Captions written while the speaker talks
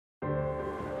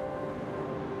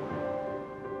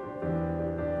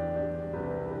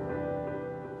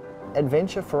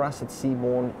Adventure for us at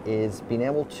Seabourne is being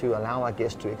able to allow our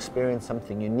guests to experience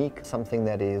something unique, something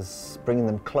that is bringing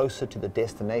them closer to the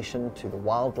destination, to the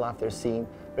wildlife they're seeing,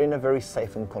 but in a very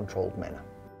safe and controlled manner.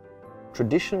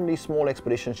 Traditionally, small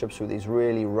expedition ships were these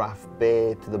really rough,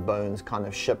 bare to the bones kind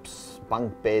of ships,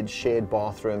 bunk beds, shared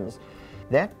bathrooms.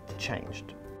 That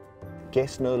changed.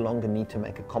 Guests no longer need to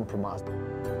make a compromise.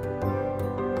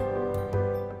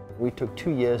 We took 2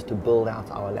 years to build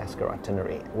out our Alaska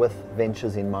itinerary with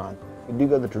ventures in mind. We do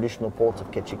go to the traditional ports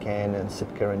of Ketchikan and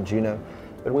Sitka and Juneau,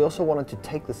 but we also wanted to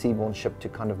take the Seabourne ship to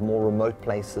kind of more remote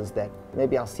places that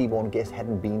maybe our Seabourne guests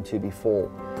hadn't been to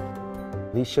before.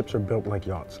 These ships are built like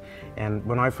yachts, and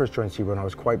when I first joined Seabourne, I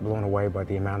was quite blown away by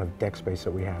the amount of deck space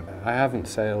that we have. I haven't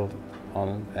sailed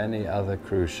on any other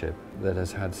cruise ship that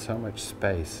has had so much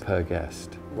space per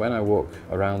guest. When I walk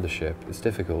around the ship, it's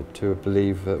difficult to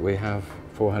believe that we have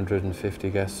 450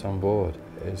 guests on board.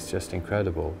 It's just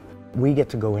incredible. We get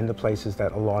to go into places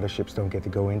that a lot of ships don't get to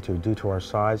go into due to our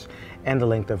size and the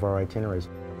length of our itineraries.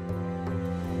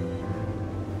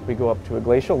 We go up to a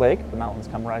glacial lake, the mountains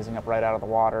come rising up right out of the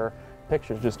water.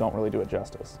 Pictures just don't really do it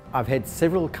justice. I've had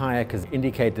several kayakers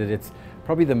indicate that it's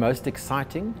probably the most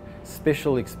exciting,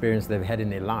 special experience they've had in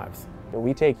their lives.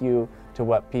 We take you to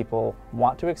what people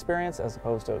want to experience as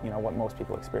opposed to what most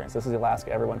people experience. This is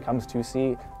Alaska, everyone comes to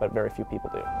see, but very few people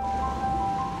do.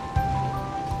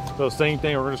 So same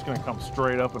thing, we're just gonna come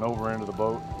straight up and over into the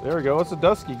boat. There we go, it's a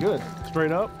dusky, good.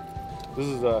 Straight up. This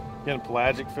is, again,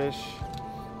 pelagic fish.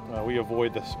 We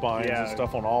avoid the spines and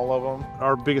stuff on all of them.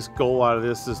 Our biggest goal out of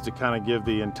this is to kind of give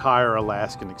the entire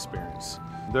Alaskan experience.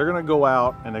 They're gonna go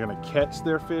out and they're gonna catch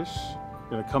their fish,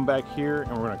 gonna come back here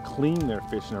and we're gonna clean their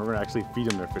fish and we're gonna actually feed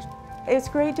them their fish. It's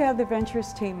great to have the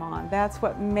Ventures team on. That's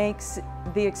what makes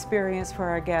the experience for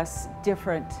our guests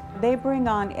different. They bring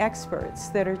on experts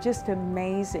that are just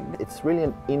amazing. It's really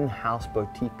an in-house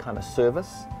boutique kind of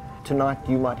service. Tonight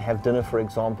you might have dinner, for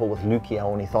example, with Lukey,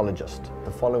 our ornithologist.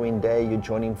 The following day you're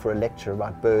joining for a lecture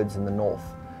about birds in the north.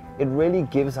 It really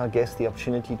gives our guests the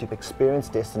opportunity to experience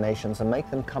destinations and make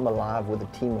them come alive with a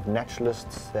team of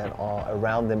naturalists that are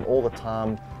around them all the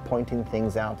time, pointing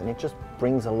things out, and it just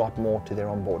brings a lot more to their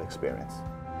onboard experience.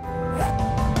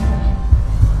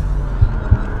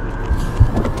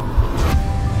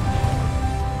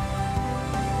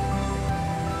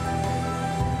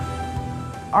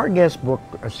 Our guests book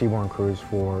a Seabourne cruise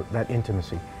for that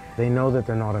intimacy. They know that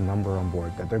they're not a number on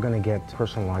board, that they're going to get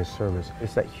personalized service.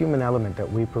 It's that human element that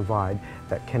we provide,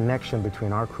 that connection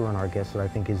between our crew and our guests that I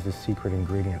think is the secret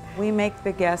ingredient. We make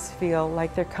the guests feel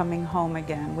like they're coming home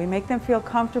again. We make them feel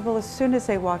comfortable as soon as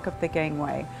they walk up the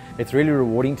gangway. It's really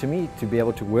rewarding to me to be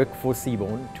able to work for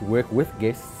Seabourne, to work with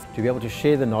guests, to be able to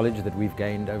share the knowledge that we've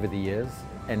gained over the years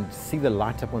and see the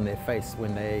light up on their face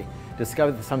when they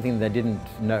discover something they didn't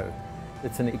know.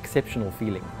 It's an exceptional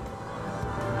feeling.